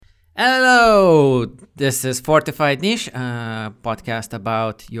Hello, this is Fortified Niche, a podcast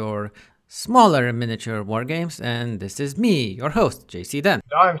about your smaller miniature wargames, and this is me, your host, JC Den.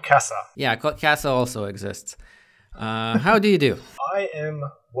 I'm Casa. Yeah, Casa also exists. How do you do? I am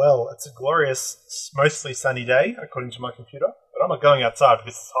well. It's a glorious, mostly sunny day, according to my computer, but I'm not going outside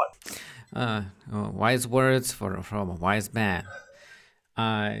because it's hot. Wise words from a wise man.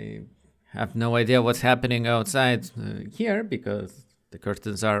 I have no idea what's happening outside here because the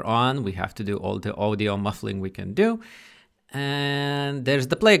curtains are on. We have to do all the audio muffling we can do. And there's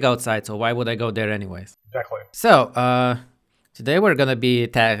the plague outside, so why would I go there anyways? Exactly. So, today we're going to be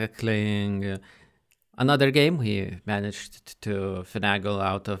tackling another game we managed to finagle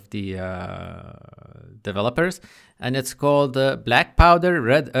out of the developers. And it's called Black Powder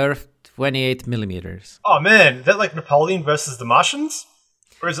Red Earth 28 millimeters. Oh man, is that like Napoleon versus the Martians?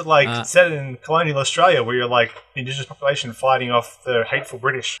 Or is it like set in colonial Australia where you're like the indigenous population fighting off the hateful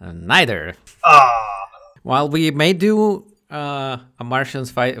British? Neither. While we may do a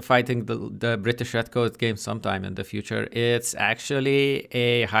Martians fighting the British Redcoat game sometime in the future, it's actually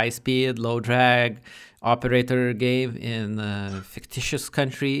a high-speed, low-drag operator game in a fictitious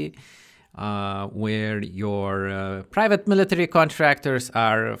country where your private military contractors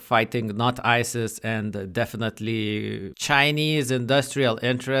are fighting not ISIS and definitely Chinese industrial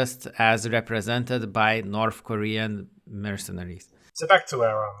interests as represented by North Korean mercenaries. So back to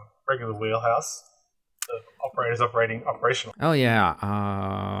our regular wheelhouse. The operators operating operational. Oh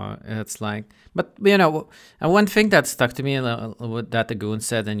yeah, it's like, but you know, one thing that stuck to me that the Goon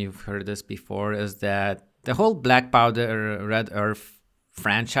said, and you've heard this before, is that the whole Black Powder Red Earth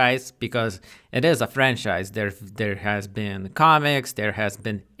franchise, because it is a franchise, there has been comics, there has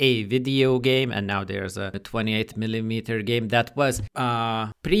been a video game, and now there's a 28 millimeter game that was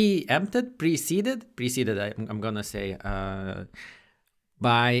preceded I'm gonna say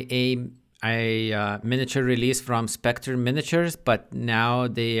by a miniature release from Spectre Miniatures, but now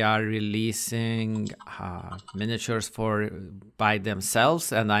they are releasing miniatures by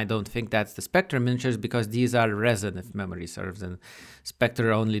themselves, and I don't think that's the Spectre Miniatures because these are resin, if memory serves, and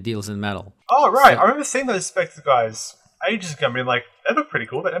Spectre only deals in metal. Oh, right. So, I remember seeing those Spectre guys ages ago and being like, they look pretty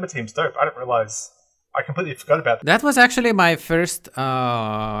cool. That Emma team's dope. I didn't realize. I completely forgot about that. That was actually my first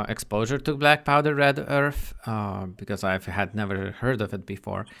exposure to Black Powder Red Earth because I had never heard of it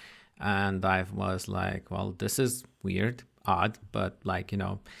before. And I was like, well, this is weird, odd, but like, you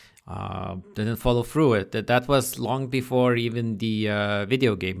know, didn't follow through it. That was long before even the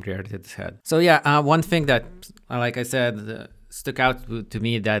video game reared its head. So yeah, one thing that, like I said, stuck out to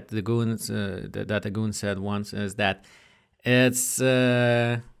me that the Goon said once is that it's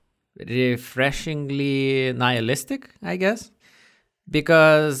refreshingly nihilistic, I guess,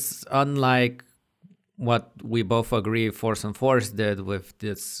 because unlike what we both agree Force and Force did with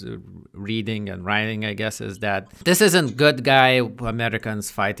this reading and writing, I guess, is that this isn't good guy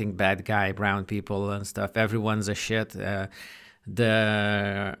Americans fighting bad guy brown people and stuff. Everyone's a shit.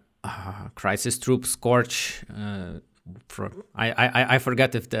 The Crisis Troop Scorch, I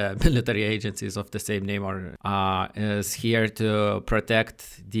forget if the military agencies of the same name is here to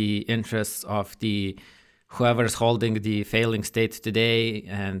protect the interests of the whoever's holding the failing state today,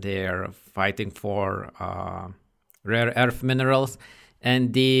 and they're fighting for rare earth minerals.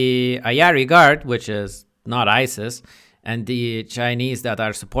 And the Ayari Guard, which is not ISIS, and the Chinese that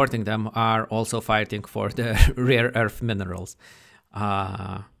are supporting them are also fighting for the rare earth minerals.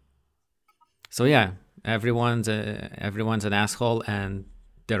 So yeah, everyone's an asshole, and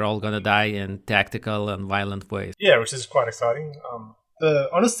they're all gonna die in tactical and violent ways. Yeah, which is quite exciting. The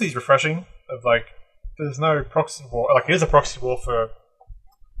honesty is refreshing. Of like, there's no proxy war. Like, it is a proxy war for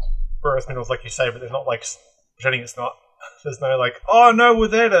earth minerals, like you say, but there's not like pretending it's not. There's no like, oh no, we're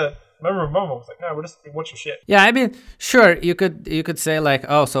there to remember Momo. It's like, no, we're just watching shit. Yeah, I mean, sure, you could say like,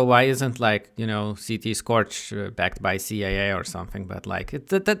 oh, so why isn't like, you know, CT Scorch backed by CIA or something? But like,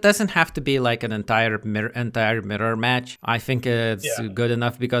 that doesn't have to be like an entire mirror match. I think it's good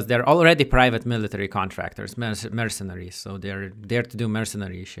enough because they're already private military contractors, mercenaries, so they're there to do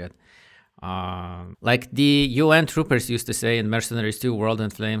mercenary shit. Like the UN troopers used to say in Mercenaries 2 World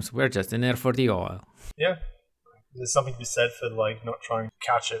in Flames, we're just in there for the oil. Yeah. There's something to be said for like not trying to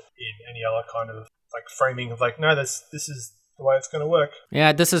couch it in any other kind of like framing of like, no, this is the way it's going to work.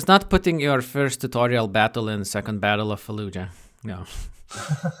 Yeah, this is not putting your first tutorial battle in Second Battle of Fallujah. No.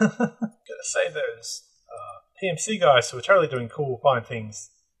 Gotta say those PMC guys who are totally doing cool, fine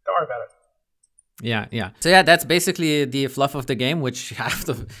things. Don't worry about it. Yeah. So yeah, that's basically the fluff of the game, which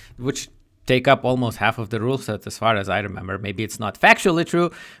take up almost half of the rule set as far as I remember. Maybe it's not factually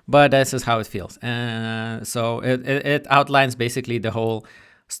true, but this is how it feels. So it outlines basically the whole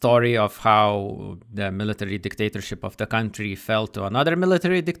story of how the military dictatorship of the country fell to another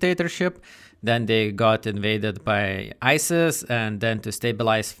military dictatorship. Then they got invaded by ISIS, and then to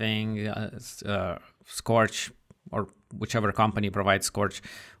stabilize things, Scorch, or whichever company provides Scorch,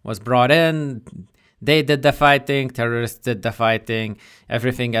 was brought in. They did the fighting, terrorists did the fighting,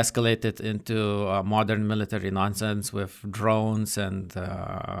 everything escalated into modern military nonsense with drones and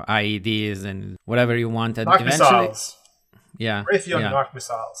IEDs and whatever you want. And knife missiles. Yeah. Raytheon knife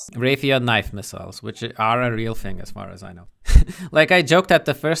missiles. Raytheon knife missiles, which are a real thing as far as I know. Like I joked at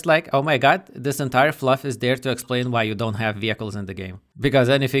the first, like, oh my god, this entire fluff is there to explain why you don't have vehicles in the game. Because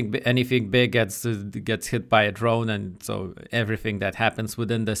anything big gets hit by a drone, and so everything that happens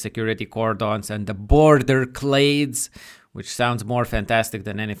within the security cordons and the border clades, which sounds more fantastic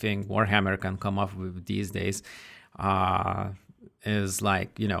than anything Warhammer can come up with these days, is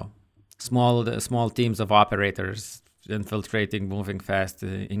like, small teams of operators infiltrating, moving fast,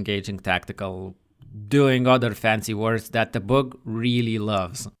 engaging tactical, doing other fancy words that the book really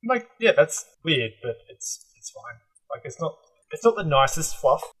loves. Like, yeah, that's weird, but it's fine. Like, it's not the nicest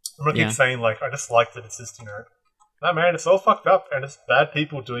fluff. I'm not keep saying, like, I just like that it's just, no, man, it's all fucked up, and it's bad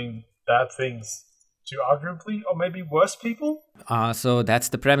people doing bad things to arguably, or maybe worse people. So that's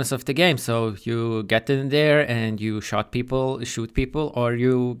the premise of the game. So you get in there and you shoot people, or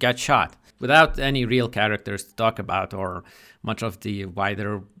you get shot. Without any real characters to talk about or much of the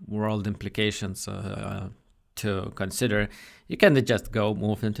wider world implications to consider, you can just go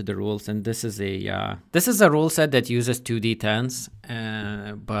move into the rules. And this is a rule set that uses 2d10s,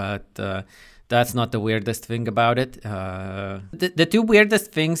 but that's not the weirdest thing about it. The two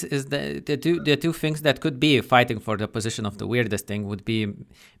weirdest things is the two things that could be fighting for the position of the weirdest thing would be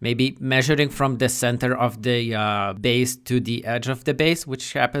maybe measuring from the center of the base to the edge of the base,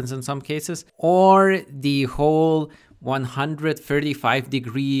 which happens in some cases, or the whole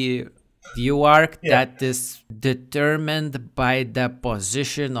 135-degree view arc that is determined by the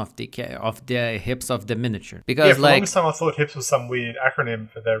position of the hips of the miniature. Because for the longest time I thought hips was some weird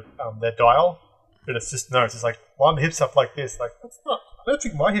acronym for their dial, but it's just no. It's like, well, my hips up like this. Like, that's not. I don't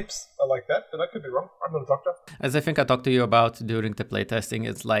think my hips are like that, but I could be wrong. I'm not a doctor. As I think I talked to you about during the playtesting,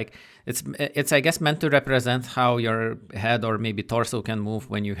 it's like it's I guess meant to represent how your head or maybe torso can move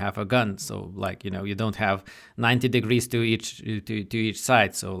when you have a gun. So like, you don't have 90 degrees to each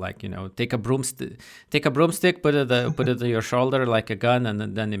side. So like, take a broomstick, put it to your shoulder like a gun,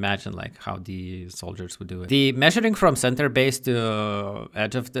 and then imagine like how the soldiers would do it. The measuring from center base to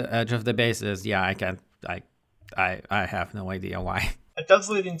edge of the base is I have no idea why. It does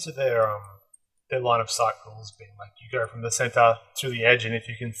lead into their line of sight rules being like, you go from the center to the edge, and if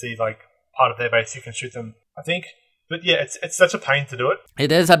you can see like part of their base, you can shoot them, I think. But yeah, it's such a pain to do it.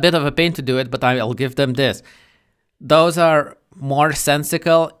 It is a bit of a pain to do it, but I'll give them this. Those are more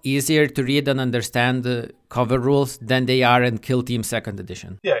sensical, easier to read and understand the cover rules than they are in Kill Team 2nd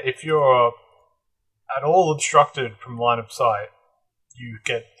edition. Yeah, if you're at all obstructed from line of sight, you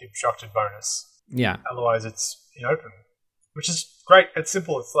get the obstructed bonus. Yeah. Otherwise, it's in open, which is great. It's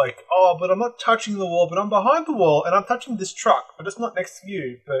simple. It's like, oh, but I'm not touching the wall, but I'm behind the wall, and I'm touching this truck, but it's not next to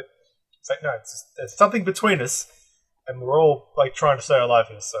you. But it's like, no, there's something between us, and we're all like trying to stay alive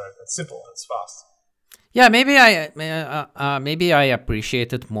here. So it's simple and it's fast. Yeah, maybe I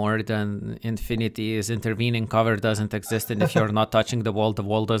appreciate it more than Infinity's intervening cover doesn't exist, and if you're not touching the wall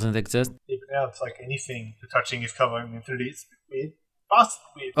doesn't exist. Yeah, but now it's like anything the touching is covering Infinity. It's weird. Fast,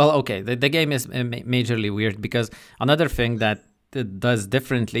 weird. Well, okay, the game is majorly weird because another thing that it does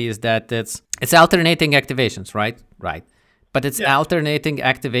differently is that it's alternating activations, right? Right. But it's alternating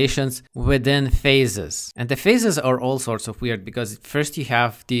activations within phases. And the phases are all sorts of weird because first you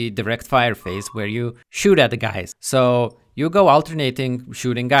have the direct fire phase where you shoot at the guys. So you go alternating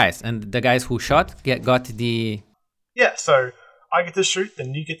shooting guys, and the guys who shot got the... Yeah, so I get to shoot,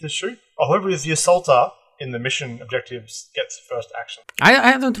 then you get to shoot. Or whoever is the assaulter in the mission objectives gets first action.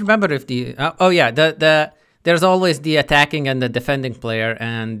 I don't remember if the... There's always the attacking and the defending player,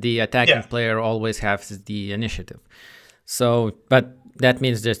 and the attacking player always has the initiative. So, but that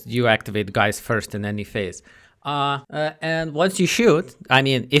means just you activate guys first in any phase. And once you shoot,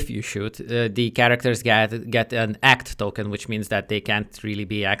 if you shoot, the characters get an act token, which means that they can't really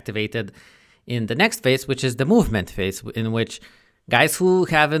be activated in the next phase, which is the movement phase, in which guys who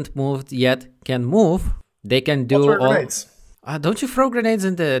haven't moved yet can move. They can do all... grenades. Don't you throw grenades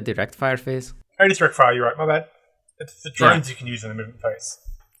in the direct fire phase? It's direct fire, you're right, my bad. It's the drones you can use in the movement phase.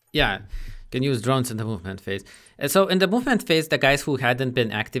 Yeah, can use drones in the movement phase. And so in the movement phase, the guys who hadn't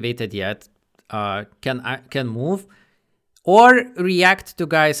been activated yet can move or react to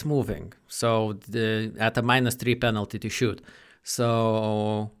guys moving. So at a -3 penalty to shoot.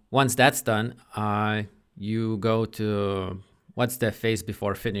 So once that's done, you go to what's the phase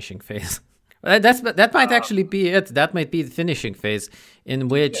before finishing phase? That might actually be it. That might be the finishing phase, in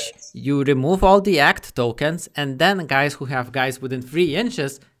which you remove all the act tokens, and then guys who have guys within 3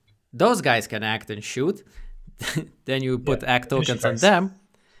 inches, those guys can act and shoot. Then you put act tokens on them,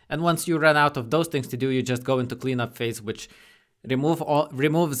 and once you run out of those things to do, you just go into cleanup phase, which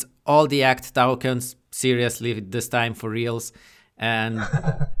removes all the act tokens seriously this time for reals, and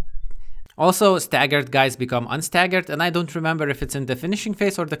also staggered guys become unstaggered, and I don't remember if it's in the finishing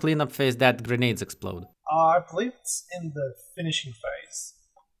phase or the cleanup phase that grenades explode. I believe it's in the finishing phase.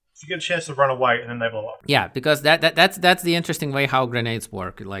 You get a chance to run away and then they blow up. Yeah, because that's the interesting way how grenades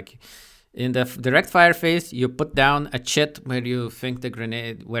work. Like in the direct fire phase, you put down a chit where you think the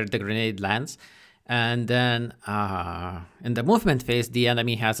grenade lands. And then in the movement phase, the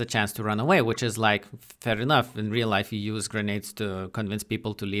enemy has a chance to run away, which is like fair enough. In real life, you use grenades to convince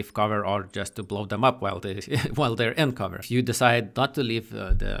people to leave cover or just to blow them up while they're in cover. If you decide not to leave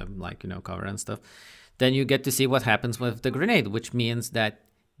cover and stuff, then you get to see what happens with the grenade, which means that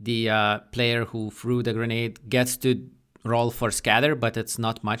the player who threw the grenade gets to roll for scatter, but it's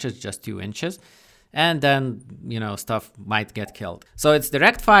not much; it's just 2 inches. And then, stuff might get killed. So it's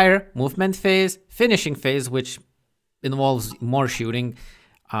direct fire, movement phase, finishing phase, which involves more shooting,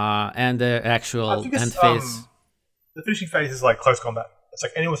 and the actual end phase. The finishing phase is like close combat. It's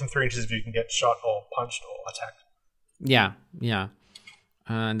like anyone within 3 inches of you can get shot or punched or attacked. Yeah.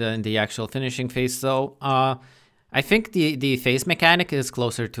 And then the actual finishing phase. So I think the phase mechanic is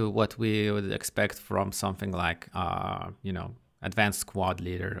closer to what we would expect from something like, Advanced Squad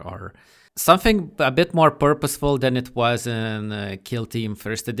Leader or something a bit more purposeful than it was in Kill Team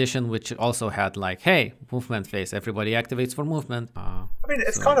First Edition, which also had movement phase. Everybody activates for movement.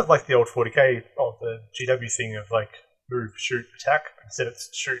 It's kind of like the old 40k of the GW thing of move, shoot, attack. Instead it's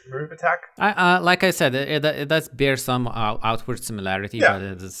shoot, move, attack. Like I said, it does bear some outward similarity, but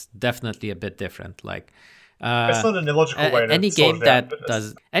it is definitely a bit different. It's not an illogical way to any game that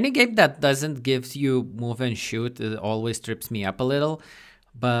doesn't give you move and shoot, it always trips me up a little.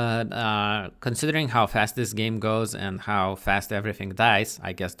 But considering how fast this game goes and how fast everything dies,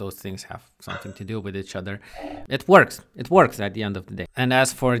 I guess those things have something to do with each other. It works. It works at the end of the day. And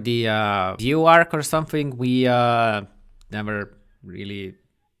as for the view arc or something, we never really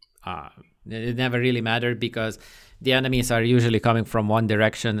it never really mattered because the enemies are usually coming from one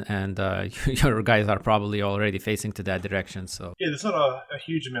direction, and your guys are probably already facing to that direction. So there's not a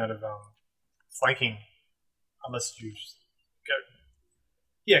huge amount of flanking unless you go.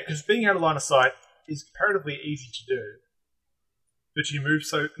 Yeah, because being out of line of sight is comparatively easy to do, but you move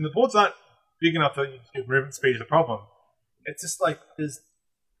and the boards aren't big enough that your movement speed is a problem. It's just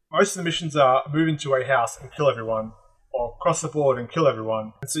most of the missions are move into a house and kill everyone, or cross the board and kill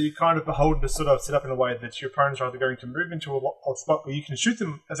everyone. And so you're kind of beholden to sort of set up in a way that your opponents are either going to move into a spot where you can shoot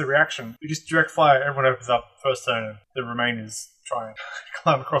them as a reaction. You just direct fire, everyone opens up first turn, and the remainers try and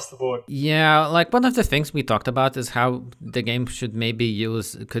climb across the board. Yeah, one of the things we talked about is how the game could maybe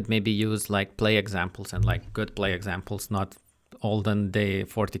use play examples and good play examples, not olden day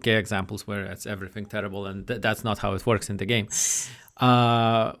 40k examples where it's everything terrible, and that's not how it works in the game.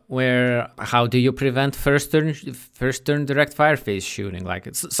 Where how do you prevent first turn direct fire phase shooting?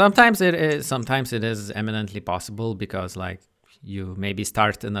 Sometimes it is eminently possible because you maybe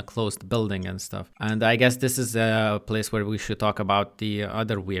start in a closed building and stuff. And I guess this is a place where we should talk about the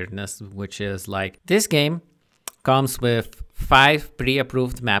other weirdness, which is this game comes with 5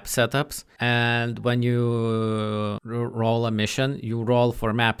 pre-approved map setups, and when you roll a mission, you roll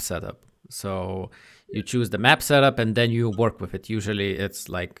for map setup. So you choose the map setup and then you work with it. Usually it's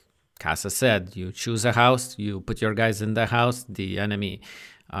like Casa said, you choose a house, you put your guys in the house, the enemy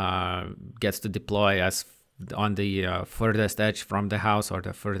gets to deploy as on the furthest edge from the house or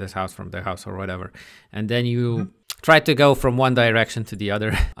the furthest house from the house or whatever. And then you try to go from one direction to the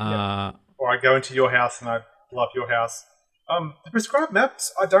other. Or I go into your house and I blow up your house. The prescribed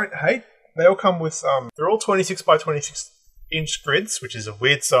maps I don't hate. They all come with, they're all 26 by 26 inch grids, which is a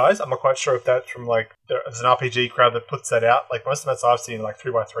weird size. I'm not quite sure if that's from there's an RPG crowd that puts that out. Most of the maps I've seen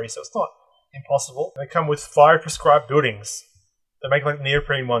 3x3, so it's not impossible. They come with 5 prescribed buildings. They make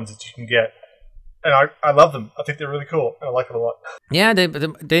neoprene ones that you can get, and I love them. I think they're really cool, and I like it a lot. Yeah, they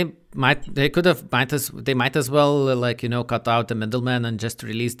might as well cut out the middleman and just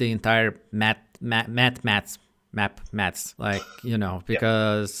release the entire map mats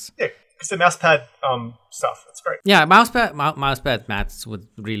because. Yeah. It's the mousepad stuff. It's great. Yeah, mousepad mats would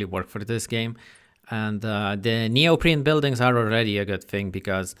really work for this game. And the neoprene buildings are already a good thing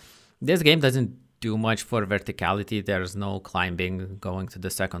because this game doesn't do much for verticality. There's no climbing, going to the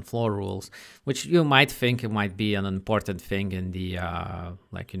second floor rules, which you might think it might be an important thing in the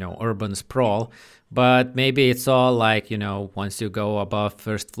urban sprawl, but maybe it's all like, once you go above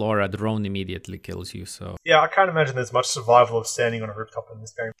first floor, a drone immediately kills you. So yeah, I can't imagine there's much survival of standing on a rooftop in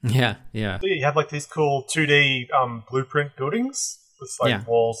this game. Yeah. So you have like these cool 2D blueprint buildings with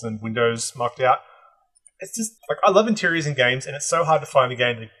walls and windows marked out. It's just like, I love interiors in games, and it's so hard to find a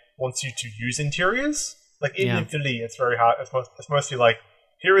game that wants you to use interiors. Like in Infinity, it's very hard. It's mostly like,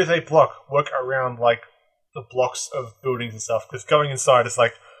 here is a block, work around like the blocks of buildings and stuff. Because going inside is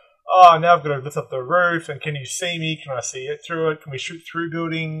like, oh, now I've got to lift up the roof, and can you see me? Can I see it through it? Can we shoot through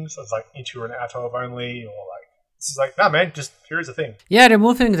buildings? So it's like into and out of only, or like, this is like, nah, man, just here's the thing. Yeah,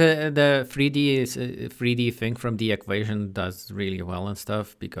 removing the 3D thing from the equation does really well and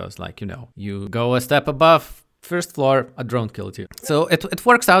stuff, because you go a step above first floor, a drone kills you. So it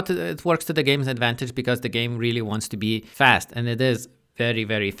works out. It works to the game's advantage, because the game really wants to be fast, and it is very,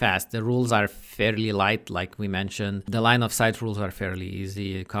 very fast. The rules are fairly light, like we mentioned. The line of sight rules are fairly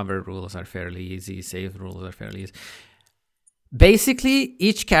easy. Cover rules are fairly easy. Save rules are fairly easy. Basically,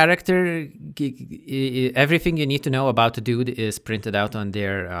 each character, everything you need to know about the dude is printed out on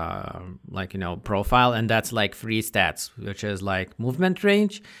their profile, and that's like free stats, which is like movement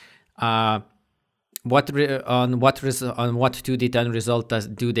range, on what 2d10 result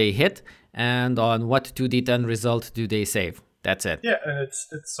do they hit, and on what 2d10 result do they save. That's it. Yeah, and it's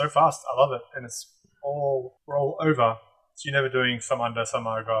so fast. I love it, and it's all roll over. So you're never doing some under, some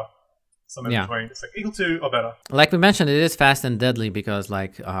over, some in between. It's like equal to or better. Like we mentioned, it is fast and deadly, because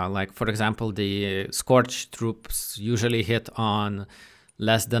like for example, the Scorch troops usually hit on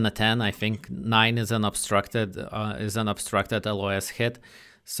less than a 10. I think 9 is an obstructed LOS hit.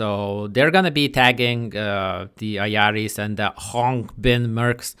 So they're gonna be tagging the Ayaris and the Hong Bin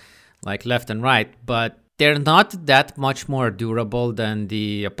Mercs like left and right, but they're not that much more durable than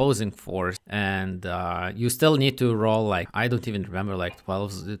the opposing force, and you still need to roll like, I don't even remember, like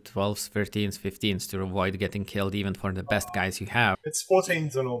 12s, 13s, 15s to avoid getting killed, even for the best guys you have. It's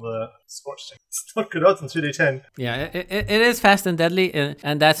 14s on all the Scorch things. It's not good odds on 2d10. Yeah, it is fast and deadly,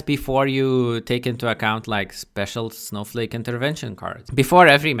 and that's before you take into account like special Snowflake intervention cards. Before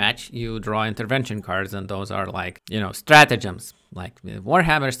every match, you draw intervention cards, and those are like, stratagems. Like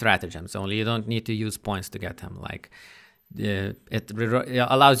Warhammer stratagems, only you don't need to use points to get them. Like it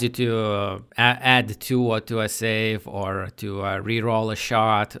allows you to add 2 to a save, or to reroll a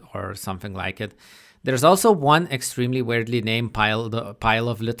shot, or something like it. There's also one extremely weirdly named pile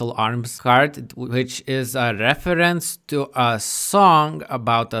of little arms card, which is a reference to a song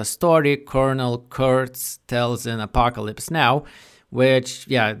about a story Colonel Kurtz tells in Apocalypse Now, which,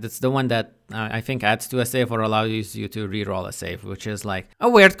 that's the one that I think adds to a save or allows you to reroll a save, which is like a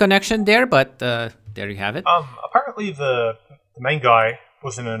weird connection there, but there you have it. Apparently the main guy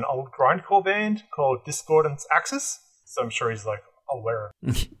was in an old grindcore band called Discordance Axis, so I'm sure he's like aware of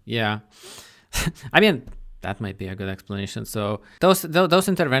it. Yeah. I mean, that might be a good explanation. So those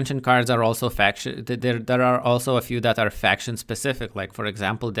intervention cards are also faction. There are also a few that are faction specific. Like for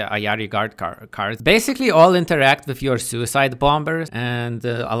example, the Ayari Guard cards basically all interact with your suicide bombers and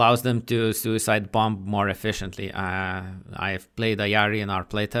allows them to suicide bomb more efficiently. I've played Ayari in our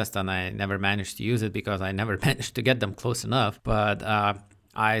playtest, and I never managed to use it because I never managed to get them close enough. But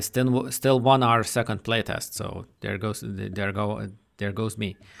I still won our second playtest. So there goes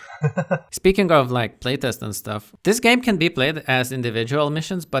me. Speaking of like playtest and stuff, this game can be played as individual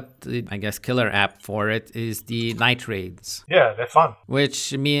missions, but I guess killer app for it is the night raids. Yeah, they're fun.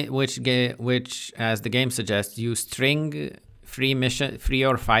 Which as the game suggests, you string 3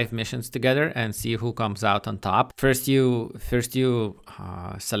 or 5 missions together and see who comes out on top. First you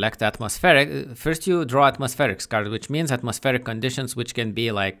select atmospheric. First you draw atmospherics card, which means atmospheric conditions, which can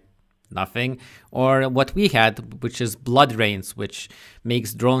be like nothing, or what we had, which is blood rains, which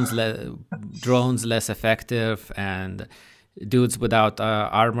makes drones less effective, and dudes without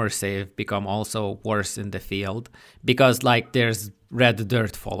armor save become also worse in the field because like there's red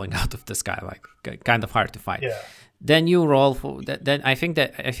dirt falling out of the sky, like kind of hard to fight. Yeah. Then you roll for that. Then I think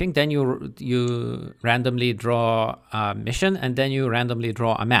then you randomly draw a mission, and then you randomly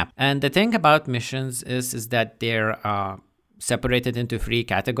draw a map. And the thing about missions is that they're separated into 3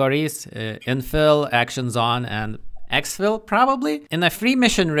 categories: infill, actions on, and exfil. Probably in a 3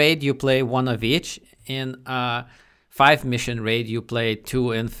 mission raid you play 1 of each. In a 5 mission raid you play 2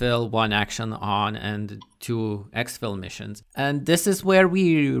 infill, 1 action on, and 2 exfil missions. And this is where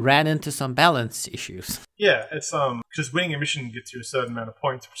we ran into some balance issues. Yeah, it's because winning a mission gets you a certain amount of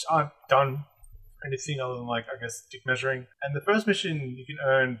points, which aren't done for anything other than like, I guess, dick measuring. And the first mission you can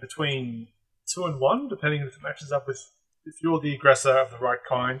earn between 2-1, depending if it matches up with if you're the aggressor of the right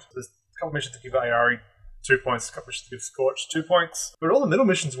kind. There's a couple of missions to give Ayari 2 points, a couple of missions to give Scorch 2 points. But all the middle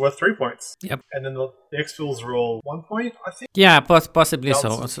missions are worth 3 points. Yep. And then the exfils are all 1 point, I think. Yeah, possibly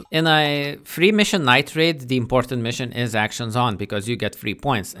so. In a free mission night raid, the important mission is actions on because you get 3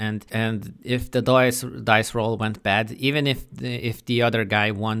 points. And if the dice roll went bad, even if the other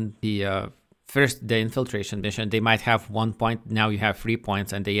guy won the the infiltration mission, they might have 1 point. Now you have 3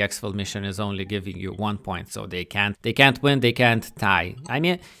 points, and the exfil mission is only giving you 1 point, so they can't win, they can't tie. I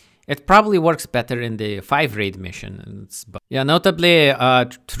mean, it probably works better in the 5 raid mission. Notably,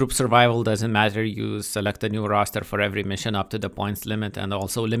 troop survival doesn't matter. You select a new roster for every mission up to the points limit, and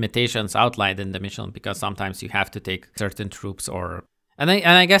also limitations outlined in the mission because sometimes you have to take certain troops or. And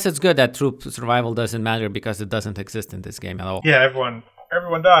I guess it's good that troop survival doesn't matter because it doesn't exist in this game at all. Yeah,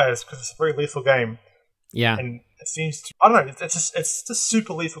 everyone dies because it's a very lethal game. Yeah, and it seems to, I don't know, it's just a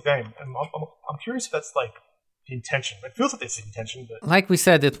super lethal game, and I'm curious if that's like the intention. It feels like that's the intention, but like we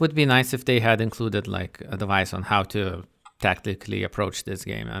said, it would be nice if they had included like a device on how to tactically approach this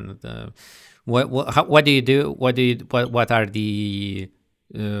game and what do you do? What are the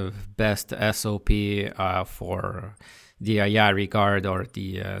best SOP for the Ayari Guard or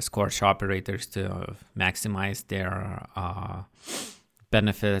the Scorch operators to maximize their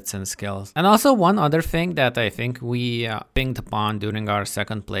benefits and skills. And also one other thing that I think we pinged upon during our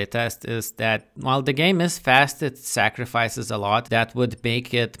second playtest is that while the game is fast, it sacrifices a lot that would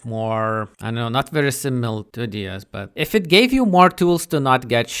make it more, I don't know, not very similar to DS, but if it gave you more tools to not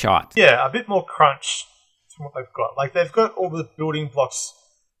get shot. Yeah, a bit more crunch from what they've got. Like, they've got all the building blocks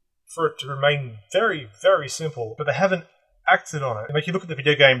for it to remain very, very simple, but they haven't acted on it. Like, you look at the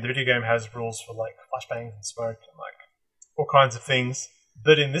video game has rules for, like, flashbangs and smoke and, like, all kinds of things.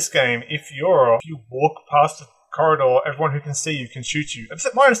 But in this game, if you walk past a corridor, everyone who can see you can shoot you. It's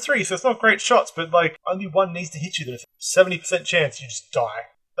at -3, so it's not great shots, but like only one needs to hit you. There's a 70% chance you just die.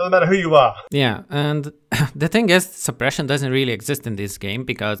 Doesn't matter who you are. Yeah, and the thing is, suppression doesn't really exist in this game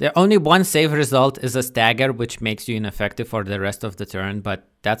because the only one save result is a stagger, which makes you ineffective for the rest of the turn, but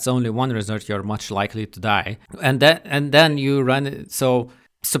that's only one result. You're much likely to die. And then you run, so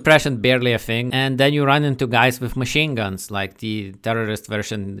suppression barely a thing, and then you run into guys with machine guns. Like the terrorist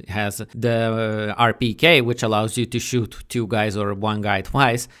version has the RPK, which allows you to shoot 2 guys or 1 guy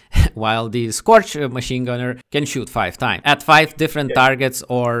twice, while the Scorch machine gunner can shoot 5 times at 5 different targets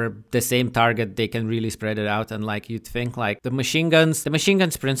or the same target. They can really spread it out, and like you'd think like the machine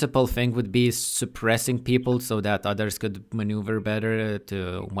guns principal thing would be suppressing people so that others could maneuver better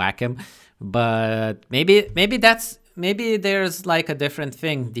to whack him. But maybe there's like a different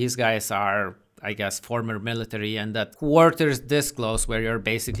thing. These guys are, I guess, former military, and that quarters this close where you're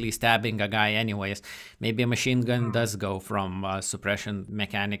basically stabbing a guy anyways. Maybe a machine gun does go from a suppression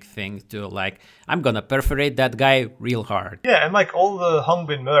mechanic thing to like, I'm gonna perforate that guy real hard. Yeah, and like all the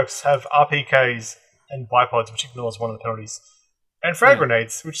Hongbin mercs have RPKs and bipods, which ignores one of the penalties. And frag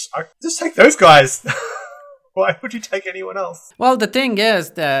grenades, which just take those guys. Why would you take anyone else? Well, the thing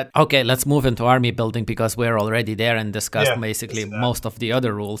is that, okay, let's move into army building because we're already there and discussed basically most of the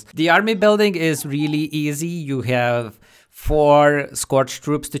other rules. The army building is really easy. You have 4 Scorch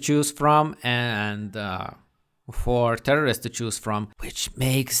troops to choose from and 4 terrorists to choose from, which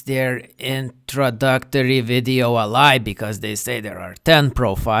makes their introductory video a lie because they say there are 10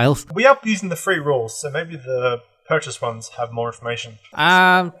 profiles. We are using the free rules, so maybe the purchase ones have more information.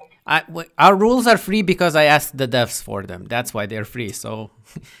 Our rules are free because I asked the devs for them. That's why they're free. So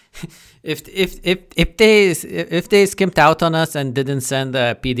if they skimped out on us and didn't send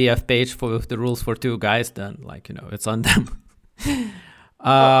a PDF page with the rules for 2 guys, then it's on them.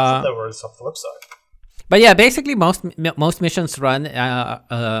 That was off the website. But yeah, basically most missions run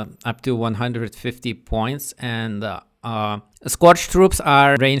up to 150 points, and Scorch troops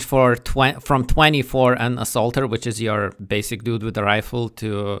are ranged from 20 for an assaulter, which is your basic dude with the rifle,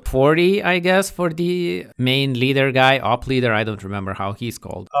 to 40, I guess, for the main leader guy, op leader. I don't remember how he's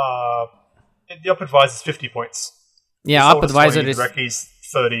called. The op advisor is 50 points. Yeah, op advisor is... The Reki's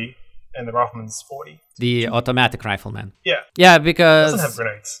 30, and the rifleman's 40. The automatic rifleman. Yeah. Yeah, because... It doesn't have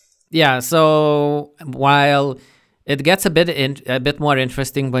grenades. Yeah, so while it gets a bit more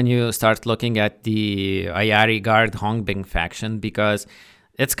interesting when you start looking at the Ayari Guard Hongbin faction, because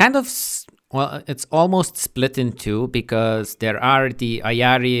it's kind of, it's almost split in 2, because there are the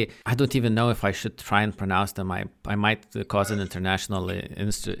Ayari, I don't even know if I should try and pronounce them, I might cause an international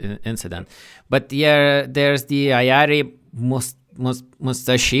incident, but yeah, there's the Ayari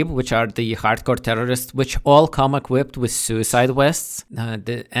Mustashib, which are the hardcore terrorists, which all come equipped with suicide vests.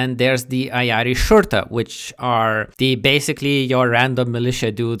 And there's the Ayari Shurta, which are basically your random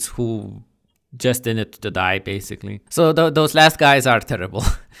militia dudes who just in it to die, basically. So those last guys are terrible.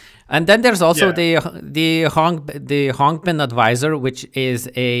 And then there's also the Hongbin Advisor, which is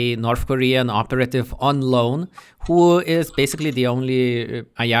a North Korean operative on loan, who is basically the only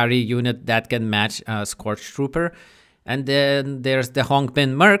Ayari unit that can match a Scorch Trooper. And then there's the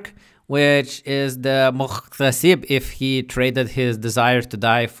Hongbin Merc, which is the Muhtasib if he traded his desire to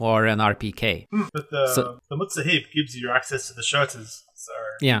die for an RPK. But the Mutsahib gives you access to the Shurtas. So.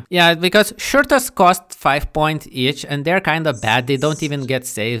 Yeah, because Shurtas cost 5 points each, and they're kind of bad. They don't even get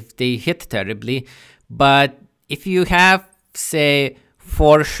saved. They hit terribly. But if you have, say,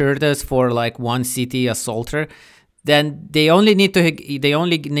 4 Shurtas for like 1 CT assaulter, then they only need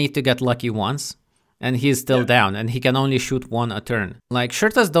to get lucky once. And he's still down, and he can only shoot 1 a turn. Like,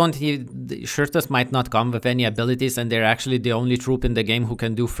 Shurtas might not come with any abilities, and they're actually the only troop in the game who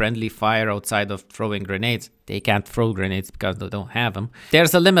can do friendly fire outside of throwing grenades. They can't throw grenades because they don't have them.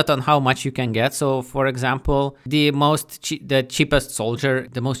 There's a limit on how much you can get. So, for example, the cheapest soldier,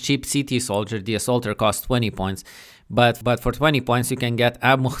 the most cheap CT soldier, the assaulter, costs 20 points. But for 20 points, you can get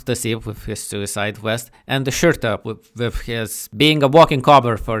a Muhtasib with his Suicide Vest and the Shurta with his being a walking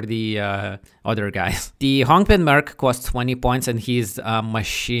cover for the other guys. The Hongbin Merc costs 20 points, and he's a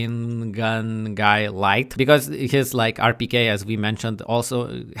machine gun guy light because his like RPK, as we mentioned,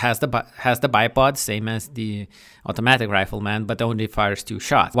 also has the bipod, same as the automatic rifleman, but only fires 2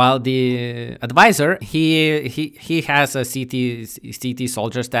 shots. While the Advisor, he has a CT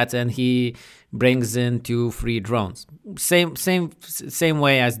soldier stats, and he brings in 2 free drones. Same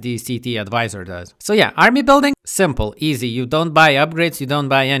way as the CT Advisor does. So yeah, army building, simple, easy. You don't buy upgrades, you don't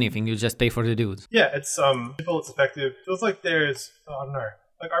buy anything, you just pay for the dudes. Yeah, it's simple, it's effective. It feels like there's, I don't know,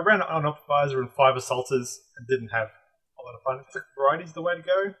 like I ran an Advisor and 5 assaulters and didn't have a lot of fun. I think variety is the way to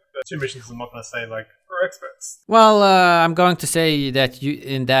go, but 2 missions I'm not going to say like for experts. Well, I'm going to say that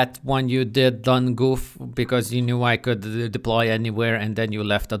in that one you did done goof because you knew I could deploy anywhere, and then you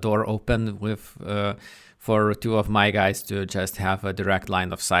left the door open with for 2 of my guys to just have a direct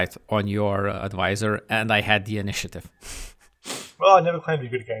line of sight on your Advisor, and I had the initiative. Well, I never claimed to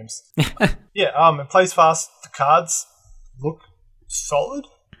be good at games. It plays fast. The cards look solid.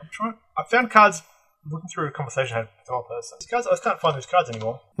 I found cards looking through a conversation I had with another person. These cards, I just can't find those cards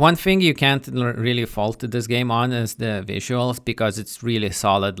anymore. One thing you can't really fault this game on is the visuals, because it's really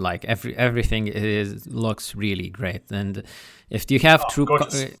solid. Like everything looks really great. And if you have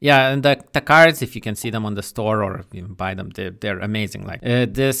and the cards, if you can see them on the store or you buy them, they're amazing. Like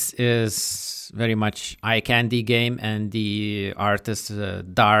this is very much eye candy game, and the art is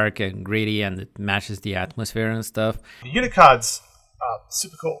dark and gritty, and it matches the atmosphere and stuff. The unit cards are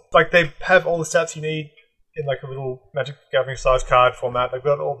super cool. Like they have all the stats you need in like a little Magic Gathering size card format. They've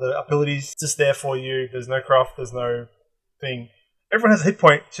got all the abilities just there for you. There's no craft, there's no thing. Everyone has a hit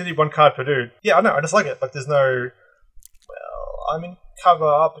point. You need 1 card per dude. Yeah, I know, I just like it. Like there's no, well, I'm in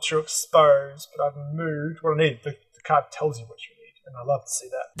cover, but you're exposed, but I've moved. What I need, the card tells you what you need, and I love to see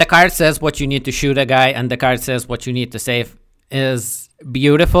that. The card says what you need to shoot a guy, and the card says what you need to save. Is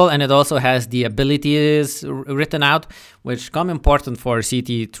beautiful, and it also has the abilities written out, which come important for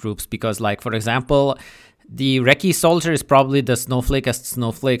CT troops, because like for example, the Recce Soldier is probably the snowflakest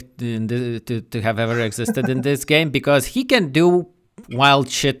snowflake to have ever existed in this game, because he can do wild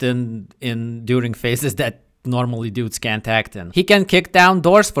shit in during phases that normally dudes can't act in. He can kick down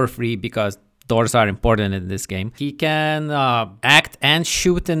doors for free because doors are important in this game. He can act and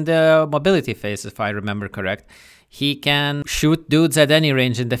shoot in the mobility phase, if I remember correct. He can shoot dudes at any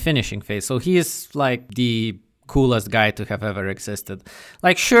range in the finishing phase. So he is like the coolest guy to have ever existed.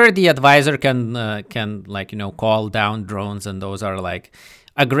 Like, sure, the Advisor can like, you know, call down drones, and those are like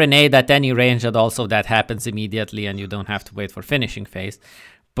a grenade at any range, and also that happens immediately, and you don't have to wait for finishing phase.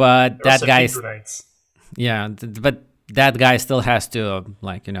 But that guy, but that guy still has to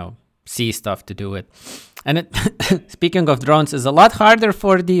like, you know, see stuff to do it. And speaking of drones, it's a lot harder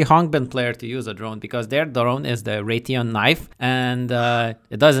for the Hongbin player to use a drone, because their drone is the Raytheon knife, and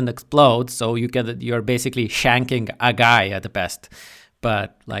it doesn't explode, so you're basically shanking a guy at best.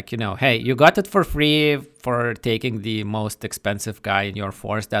 But like, you know, hey, you got it for free for taking the most expensive guy in your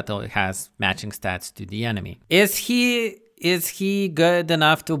force that has matching stats to the enemy. Is he good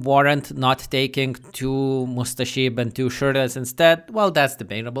enough to warrant not taking 2 Mustashib and 2 Shurtas instead? Well, that's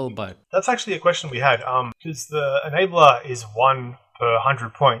debatable, but... That's actually a question we had, because the enabler is 1 per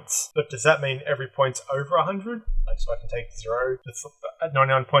 100 points. But does that mean every point's over 100? Like, so I can take 0 at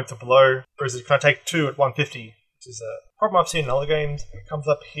 99 points or below? Or can I take 2 at 150? Which is a problem I've seen in other games. It comes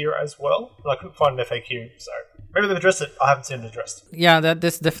up here as well, but I couldn't find an FAQ, so... Maybe they've addressed it. I haven't seen it addressed. Yeah,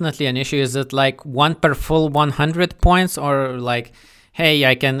 that's definitely an issue. Is it like 1 per full 100 points, or like hey,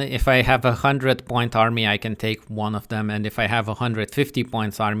 I can, if I have 100-point army, I can take one of them, and if I have 150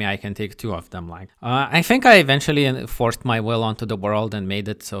 points army, I can take two of them. Like, I think I eventually forced my will onto the world and made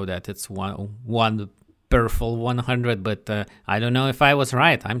it so that it's one per full 100, but I don't know if I was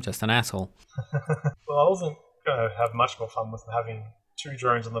right. I'm just an asshole. Well, I wasn't going to have much more fun with having two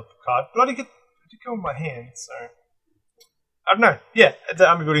drones on the card, but I did go in my hand, so I don't know. Yeah, the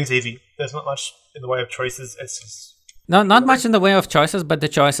army building is easy. There's not much in the way of choices. It's just not much in the way of choices, but the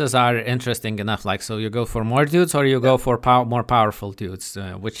choices are interesting enough. Like, so you go for more dudes or you go for more powerful dudes.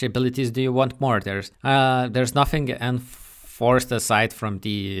 Which abilities do you want more? There's nothing enforced aside from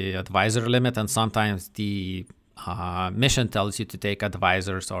the advisor limit, and sometimes the mission tells you to take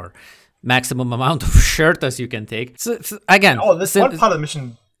advisors or maximum amount of shirtas you can take. So again, there's one part of the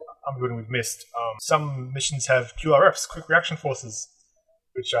mission I'm good we've missed. Some missions have QRFs, quick reaction forces,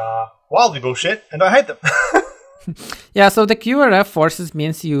 which are wildly bullshit, and I hate them. Yeah, so the QRF forces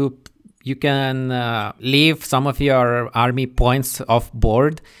means you can leave some of your army points off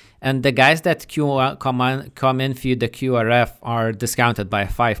board, and the guys that come in for the QRF are discounted by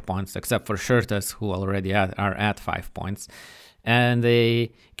 5 points, except for shirtas who already are at 5 points. And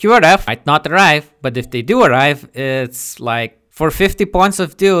the QRF might not arrive, but if they do arrive, it's like for 50 points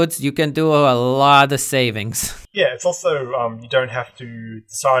of dudes, you can do a lot of savings. Yeah, it's also, you don't have to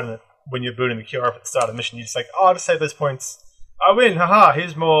decide on it when you're building the QRF at the start of the mission. You're just like, I'll just save those points. I win, haha,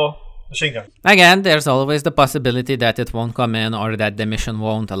 here's more machine gun. Again, there's always the possibility that it won't come in, or that the mission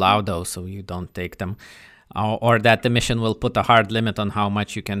won't allow those, so you don't take them. Or that the mission will put a hard limit on how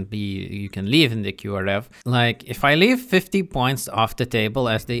much you can leave in the QRF. Like, if I leave 50 points off the table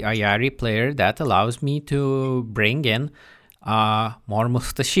as the Ayari player, that allows me to bring in more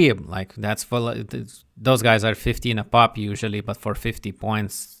Mustashib. Like, that's those guys are 15 a pop usually, but for 50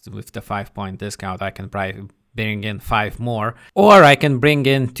 points with the 5-point discount, I can probably bring in 5 more. Or I can bring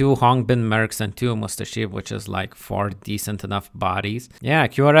in 2 Hongbin Mercs and 2 Mustashib, which is like 4 decent enough bodies. Yeah,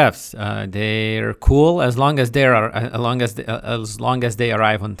 QRFs, they're cool as long as they arrive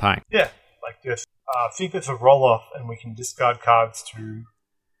on time. Yeah, like this. Think it's a roll-off, and we can discard cards to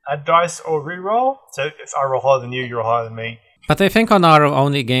add dice or re-roll. So if I roll higher than you roll higher than me. But I think on our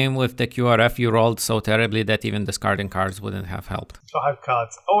only game with the QRF, you rolled so terribly that even discarding cards wouldn't have helped. 5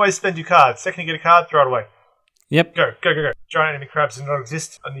 cards. Always spend your cards. Second you get a card, throw it away. Yep. Go. Giant enemy crabs do not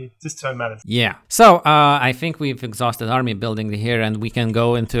exist. Only this turn matters. Yeah. So I think we've exhausted army building here, and we can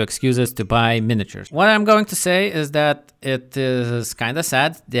go into excuses to buy miniatures. What I'm going to say is that it is kind of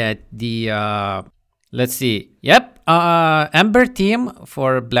sad that the... let's see. Yep. Ember team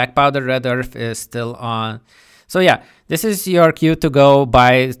for Black Powder Red Earth is still on. So yeah, this is your cue to go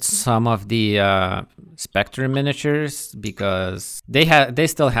buy some of the Spectre miniatures, because they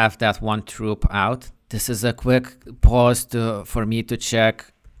still have that one troop out. This is a quick pause for me to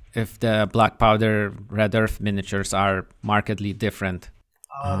check if the Black Powder Red Earth miniatures are markedly different.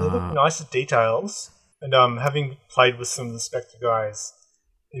 They look nice at details, and having played with some of the Spectre guys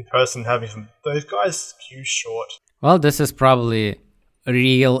in person, having some, those guys skew short. Well, this is probably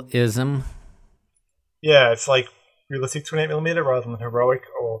realism. Yeah, it's like realistic 28mm rather than heroic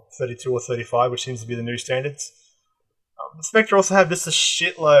or 32 or 35, which seems to be the new standards. The Spectre also have just a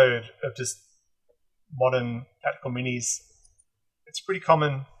shitload of just modern tactical minis. It's pretty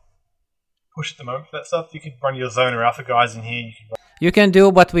common push at the moment for that stuff. You could run your Zone or Alpha guys in here. You can do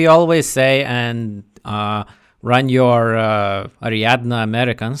what we always say and run your Ariadna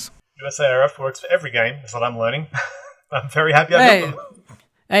Americans. USARF works for every game. That's what I'm learning. I'm very happy I built them.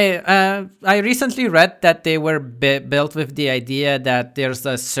 Hey, I recently read that they were built with the idea that there's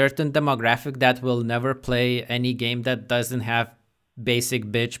a certain demographic that will never play any game that doesn't have basic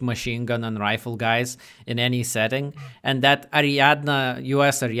bitch machine gun and rifle guys in any setting, and that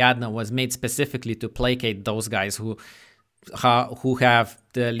US Ariadna was made specifically to placate those guys who have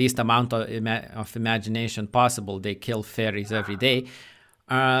the least amount of imagination possible. They kill fairies every day.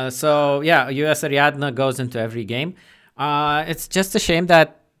 So yeah, US Ariadna goes into every game. It's just a shame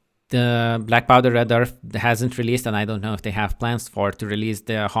that the Black Powder Red Earth hasn't released, and I don't know if they have plans to release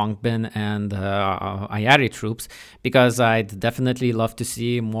the Hongbin and Ayari troops, because I'd definitely love to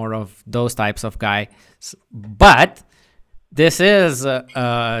see more of those types of guys. But this is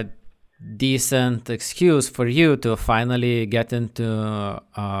a decent excuse for you to finally get into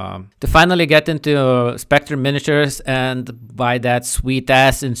Spectre miniatures and buy that sweet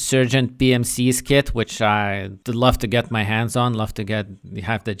ass Insurgent PMCs kit, which I'd love to get my hands on.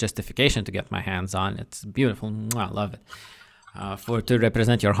 Have the justification to get my hands on. It's beautiful. I love it. To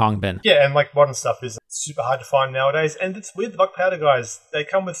represent your Hongbin. Yeah, and like modern stuff is super hard to find nowadays, and it's weird. The Black Powder guys, they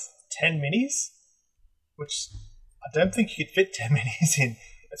come with 10 minis, which I don't think you could fit 10 minis in.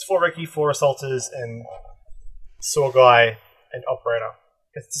 It's 4 Recce, 4 Assaulters, and Saw Guy and Operator.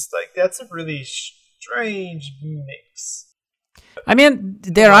 It's just like, that's a really strange mix. I mean,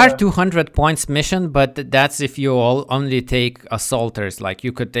 there are 200 points mission, but that's if you only take Assaulters. Like,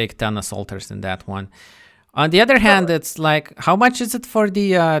 you could take 10 Assaulters in that one. On the other hand, it's like, how much is it for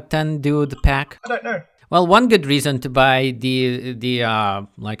the 10 dude pack? I don't know. Well, one good reason to buy the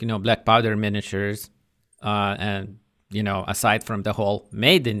Black Powder miniatures, and aside from the whole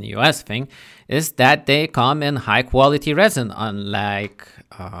made in the US thing, is that they come in high quality resin, unlike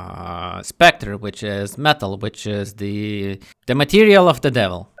Spectre, which is metal, which is the material of the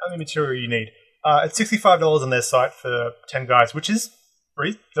devil. Only material you need. It's $65 on their site for 10 guys, which is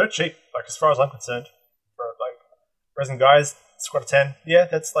so cheap. Like, as far as I'm concerned, for like resin guys, squad of 10. Yeah,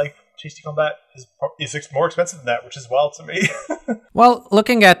 that's like GT Combat is more expensive than that, which is wild to me. Well,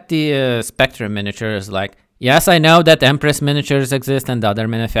 looking at the Spectre miniatures, like, yes, I know that Empress miniatures exist and other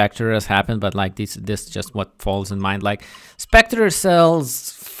manufacturers happen, but like this just what falls in mind. Like, Spectre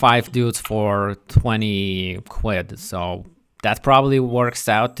sells 5 dudes for 20 quid, so that probably works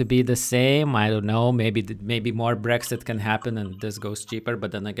out to be the same. I don't know. Maybe more Brexit can happen and this goes cheaper,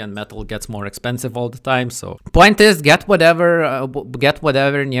 but then again, metal gets more expensive all the time. So point is, get whatever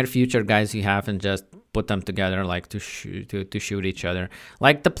near future guys you have and just put them together, like to shoot each other.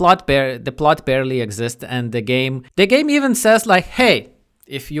 Like, the plot barely exists, and the game even says, like, hey,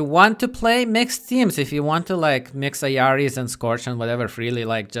 if you want to play mixed teams, if you want to like mix Ayaris and Scorch and whatever freely,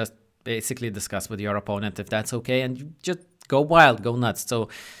 like, just basically discuss with your opponent if that's okay, and you just go wild, go nuts. So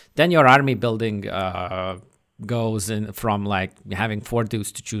then your army building goes in from like having 4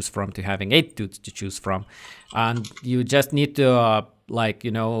 dudes to choose from to having 8 dudes to choose from, and you just need to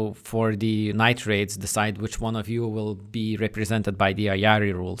for the night raids, decide which one of you will be represented by the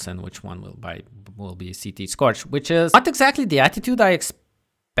Ayari rules and which one will be CT Scorch, which is not exactly the attitude I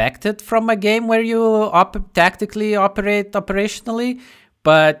expected from a game where you tactically operate operationally,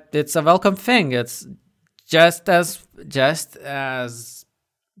 but it's a welcome thing. It's just as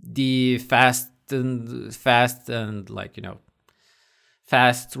the fast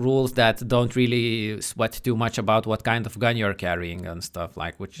rules that don't really sweat too much about what kind of gun you're carrying and stuff,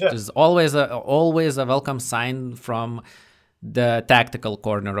 like, which is always a welcome sign from the tactical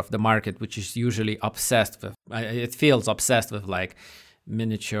corner of the market, which is usually obsessed with. It feels obsessed with like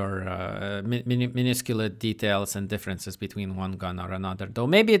minuscule details and differences between one gun or another. Though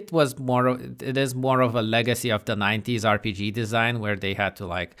maybe it is more of a legacy of the 90s RPG design, where they had to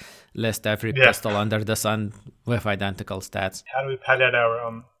like list every pistol under the sun with identical stats. How do we pad out our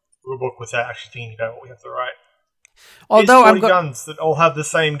rulebook without actually thinking about what we have to write? Although Here's 40 guns that all have the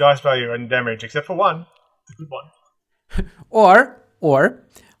same dice value and damage, except for one, the good one. or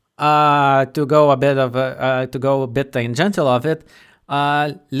to go a bit tangential of it,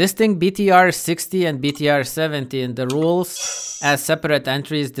 listing BTR 60 and BTR 70 in the rules as separate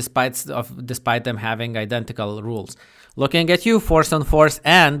entries, despite them having identical rules. Looking at you, Force on Force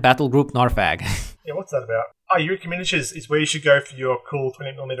and Battle Group Norfag. Yeah, what's that about? Eureka Miniatures is where you should go for your cool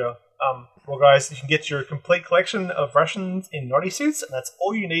 28mm. Well, guys, you can get your complete collection of Russians in naughty suits, and that's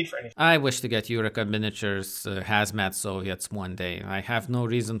all you need for anything. I wish to get Eureka Miniatures Hazmat Soviets one day. I have no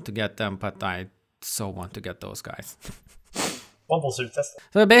reason to get them, but I so want to get those guys. Womble suits, that's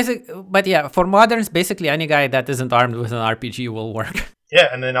but yeah, for moderns, basically any guy that isn't armed with an RPG will work. Yeah,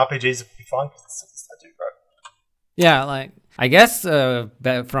 and then RPGs will be fine because it's tattoo, right? Yeah, like, I guess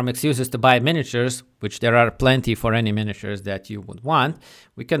from excuses to buy miniatures, which there are plenty for any miniatures that you would want,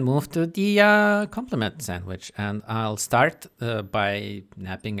 we can move to the compliment sandwich. And I'll start by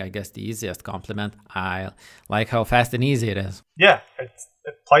napping, I guess, the easiest compliment. I like how fast and easy it is. Yeah, it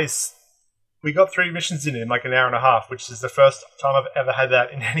plays. We got 3 missions in like an hour and a half, which is the first time I've ever had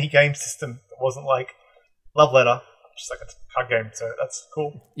that in any game system. It wasn't like Love Letter, just like a card game, so that's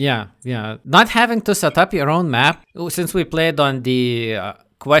cool. Yeah. Not having to set up your own map, since we played on the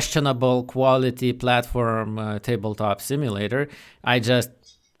questionable quality platform tabletop simulator, I just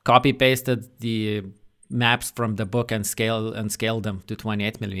copy-pasted the maps from the book and scaled them to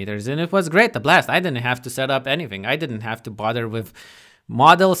 28mm, and it was great, a blast. I didn't have to set up anything. I didn't have to bother with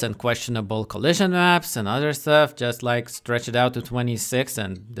models and questionable collision maps and other stuff. Just like stretch it out to 26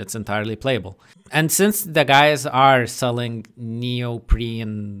 and it's entirely playable. And since the guys are selling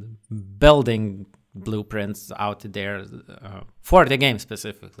neoprene building blueprints out there for the game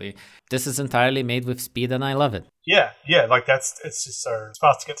specifically, this is entirely made with speed and I love it. Yeah, like it's just so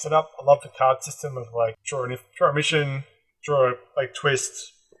fast to get set up. I love the card system of like draw a mission, draw a like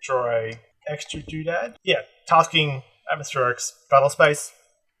twist, draw a extra doodad. Yeah, tasking, atmospherics, battle space.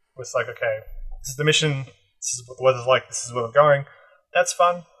 It's like, okay, this is the mission. this is what the weather's like, this is where we're going. That's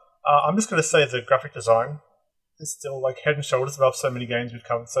fun. I'm just going to say the graphic design is still like head and shoulders above so many games we've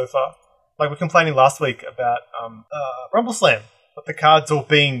covered so far. Like we were complaining last week about Rumble Slam, but the cards all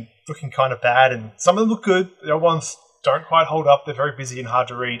being looking kind of bad, and some of them look good, the other ones don't quite hold up, they're very busy and hard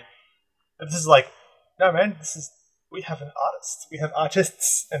to read. But this is like, no man, we have an artist, we have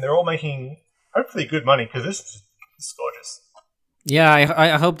artists, and they're all making hopefully good money, because this is gorgeous. Yeah,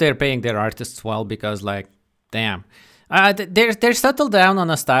 I hope they're paying their artists well, because like, damn. They're settled down on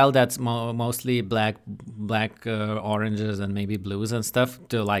a style that's mostly black, oranges, and maybe blues and stuff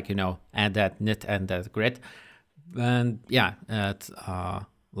to like, you know, add that knit and that grit. And yeah, it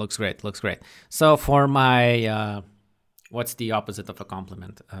looks great. So for my, what's the opposite of a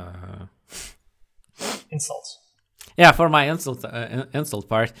compliment? Insults. Yeah, for my insult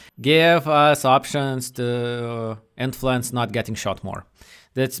part, give us options to influence not getting shot more.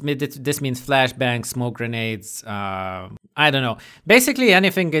 This means flashbangs, smoke grenades. I don't know. Basically,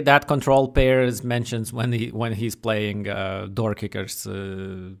 anything that Control Pairs mentions when he's playing Door Kickers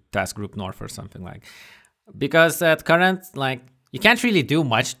Task Group North or something like. Because at current, like, you can't really do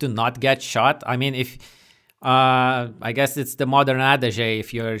much to not get shot. I mean, if I guess it's the modern adage: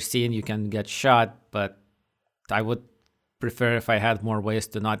 if you're seen, you can get shot. But I would prefer if I had more ways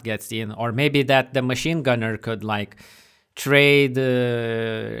to not get seen, or maybe that the machine gunner could like trade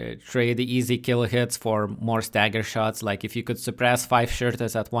easy kill hits for more stagger shots. Like if you could suppress 5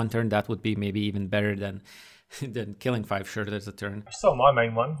 shirters at one turn, that would be maybe even better than killing 5 shirters a turn. Still my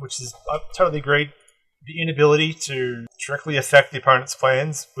main one, which is, I totally agree, the inability to directly affect the opponent's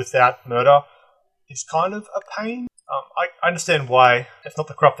plans without murder is kind of a pain. I understand why it's not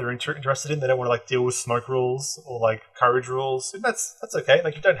the crop they're interested in. They don't want to like deal with smoke rules or like courage rules, and that's okay.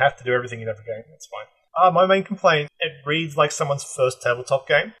 Like you don't have to do everything in every game. That's fine. My main complaint, it reads like someone's first tabletop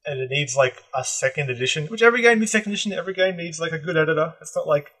game, and it needs like a second edition, which every game needs second edition. Every game needs like a good editor. It's not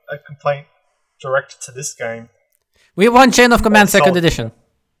like a complaint direct to this game. We want Chain of Command second edition.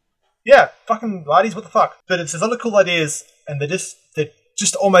 Yeah, fucking laddies, what the fuck? But there's other cool ideas, and they're just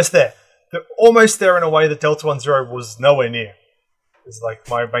almost there. They're almost there in a way that Delta 1-0 was nowhere near. Is like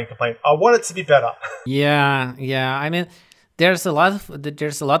my main complaint. I want it to be better. Yeah. I mean, there's a lot of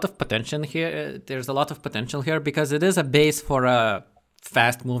potential here. There's a lot of potential here because it is a base for a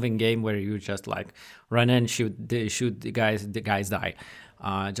fast-moving game where you just like run in, shoot the guys die.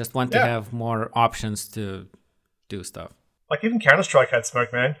 Just want to have more options to do stuff. Like even Counter-Strike had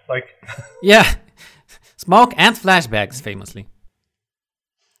smoke, man. Like yeah, smoke and flashbacks, famously.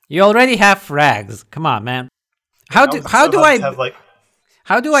 You already have frags. Come on, man. How do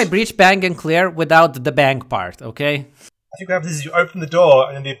I breach bang and clear without the bang part? Okay. I think what happens is you open the door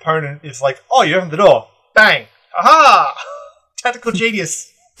and then the opponent is like, "Oh, you opened the door! Bang! Aha! Tactical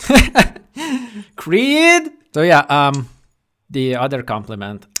genius." Creed. So yeah, the other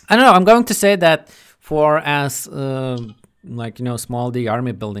compliment. I don't know. I'm going to say that for as small the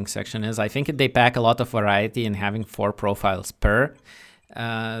army building section is, I think they pack a lot of variety in having 4 profiles per.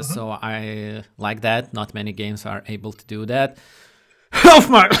 So I like that. Not many games are able to do that. Oh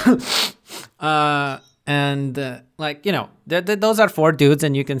my! Those are 4 dudes,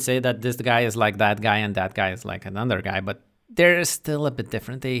 and you can say that this guy is like that guy, and that guy is like another guy, but they're still a bit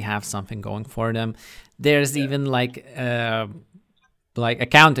different. They have something going for them. There's even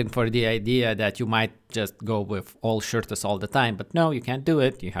accounting for the idea that you might just go with all Shurtas all the time, but no, you can't do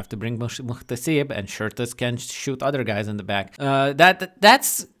it. You have to bring Muhtasib, and Shurtas can shoot other guys in the back.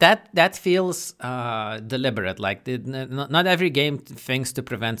 That feels deliberate. Like not every game thinks to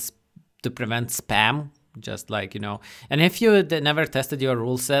prevent spam. Just like and if you never tested your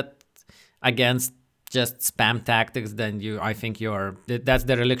rule set against just spam tactics, then I think that's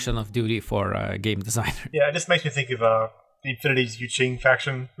the dereliction of duty for a game designer. Yeah, it just makes me think of the Infinity's Yuqing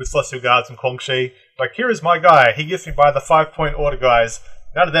faction with Celestial Guards and Quan Chi. Like, here is my guy. He gets me by the 5-point order guys.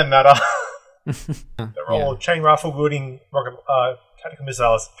 None of them matter. They're all chain rifle wielding rocket tactical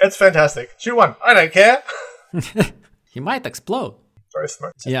missiles. It's fantastic. Shoot one. I don't care. He might explode. Throw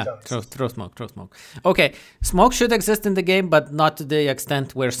smoke. Yeah, throw smoke. Okay, smoke should exist in the game, but not to the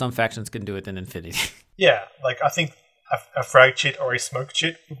extent where some factions can do it in Infinity. Yeah, like I think a frag chit or a smoke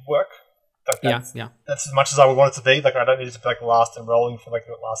chit would work. That's as much as I would want it to be. Like, I don't need it to be like last and rolling for like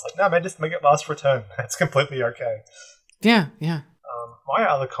it last. Like, no, man, just make it last for a turn. It's completely okay. Yeah. My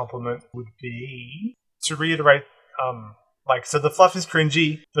other compliment would be to reiterate, so the fluff is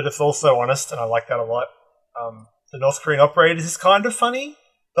cringy, but it's also honest, and I like that a lot. The North Korean operators is kind of funny,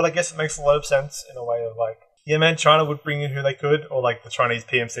 but I guess it makes a lot of sense in a way of like, yeah, man, China would bring in who they could, or like the Chinese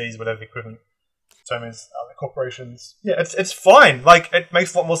PMCs, whatever the equivalent term is, they corporations. Yeah, it's fine. Like, it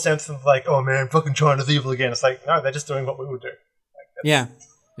makes a lot more sense than like, oh man, fucking China's evil again. It's like, no, they're just doing what we would do. Like, yeah.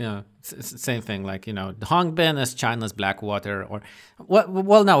 It's the same thing. Like, Hongbin is China's Blackwater, or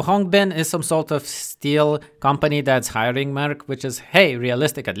well, no, Hongbin is some sort of steel company that's hiring Merck, which is, hey,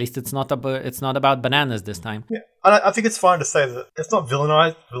 realistic. At least it's not about bananas this time. Yeah, and I think it's fine to say that it's not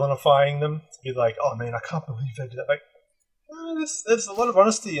villanifying them to be like, oh man, I can't believe they did that. Like, there's a lot of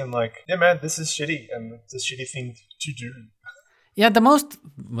honesty and like, yeah, man, this is shitty and it's a shitty thing to do. Yeah, the most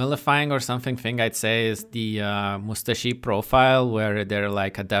vilifying or something thing I'd say is the Mustache profile, where they're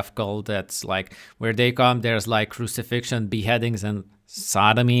like a death cult that's like, where they come, there's like crucifixion, beheadings, and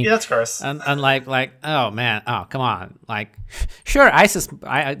sodomy. Yeah, that's gross. And like, oh man, oh come on, like, sure, ISIS,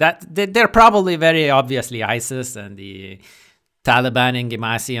 they're probably very obviously ISIS and the Taliban in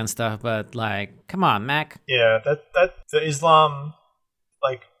Gemasi and stuff, but like, come on, Mac. Yeah, that the Islam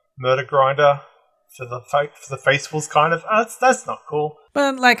like murder grinder for the faithfuls kind of that's not cool.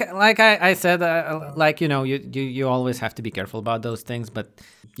 But like I said, like, you always have to be careful about those things. But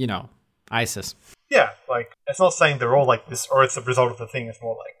ISIS. Yeah, like, it's not saying they're all like this or it's the result of the thing. It's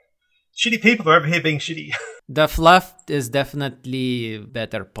more like shitty people are over here being shitty. The fluff is definitely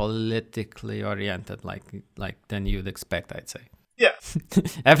better politically oriented, like than you'd expect, I'd say. Yeah.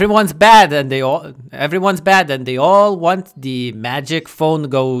 Everyone's bad and they all want the magic phone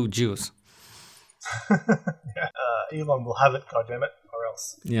go juice. Elon will have it, goddammit, or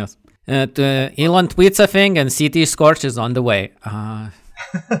else. Yes. Elon tweets a thing and CT Scorch is on the way.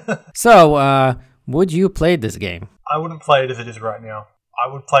 So, would you play this game? I wouldn't play it as it is right now.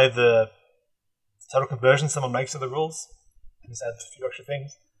 I would play the total conversion someone makes of the rules and just add a few extra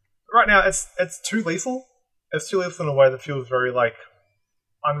things. But right now, it's too lethal. It's too lethal in a way that feels very, like,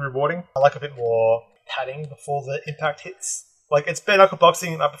 unrewarding. I like a bit more padding before the impact hits. Like, it's bare knuckle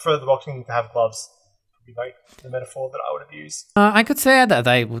boxing, and I prefer the boxing to have gloves. Would be like the metaphor that I would have used. I could say that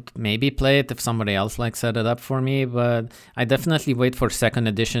I would maybe play it if somebody else like set it up for me, but I definitely wait for second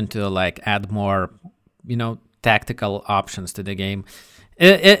edition to like add more, tactical options to the game.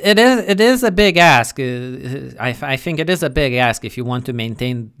 It is a big ask. I think it is a big ask if you want to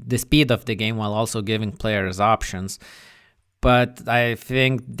maintain the speed of the game while also giving players options. But I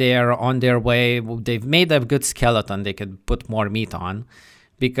think they're on their way. They've made a good skeleton they could put more meat on.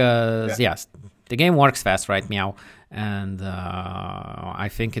 Because, yes, the game works fast right now. And I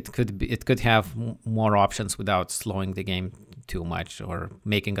think it could have more options without slowing the game too much or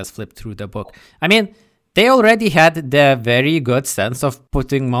making us flip through the book. I mean, they already had the very good sense of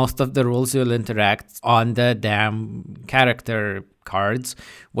putting most of the rules you'll interact on the damn character cards,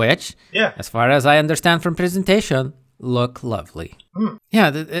 which, as far as I understand from presentation, look lovely. Yeah,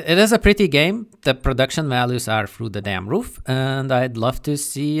 it is a pretty game. The production values are through the damn roof, and I'd love to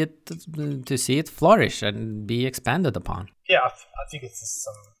see it flourish and be expanded upon. Yeah, I think it's just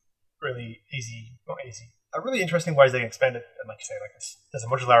some really really interesting ways they can expand it. And like you say, like there's a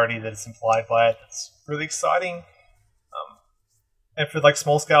modularity that is implied by it that's really exciting. And for like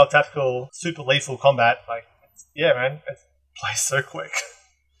small scale tactical, super lethal combat, like man, it plays so quick.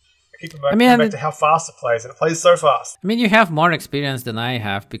 Keep coming back to how fast it plays, and it plays so fast. I mean, you have more experience than I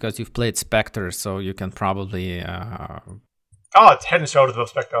have because you've played Spectre, so you can probably... it's head and shoulders above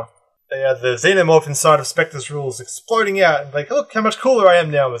Spectre. Yeah, the xenomorph inside of Spectre's rules exploding out, and like, look how much cooler I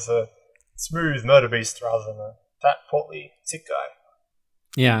am now as a smooth murder beast rather than a fat, portly, sick guy.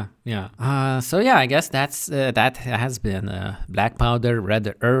 Yeah. So I guess that has been Black Powder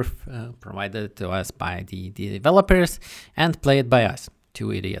Red Earth, provided to us by the developers and played by us.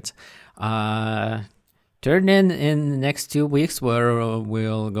 Two idiots. Turn in the next 2 weeks where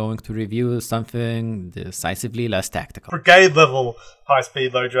we're going to review something decisively less tactical. Brigade level high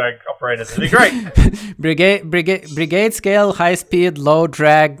speed low drag operators would be great. brigade scale high speed low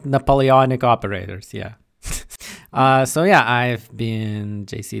drag Napoleonic operators. Yeah. I've been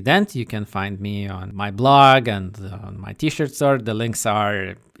JC Dent. You can find me on my blog and on my t-shirt store. The links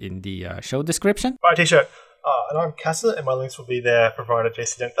are in the show description. Buy a t-shirt. And I'm Casa, and my links will be there, provided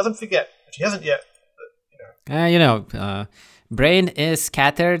JC Dent doesn't forget, which he hasn't yet. But, brain is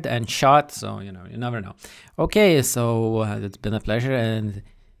scattered and shot, so, you never know. Okay, so it's been a pleasure, and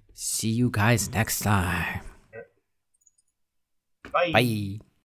see you guys next time. Bye. Bye.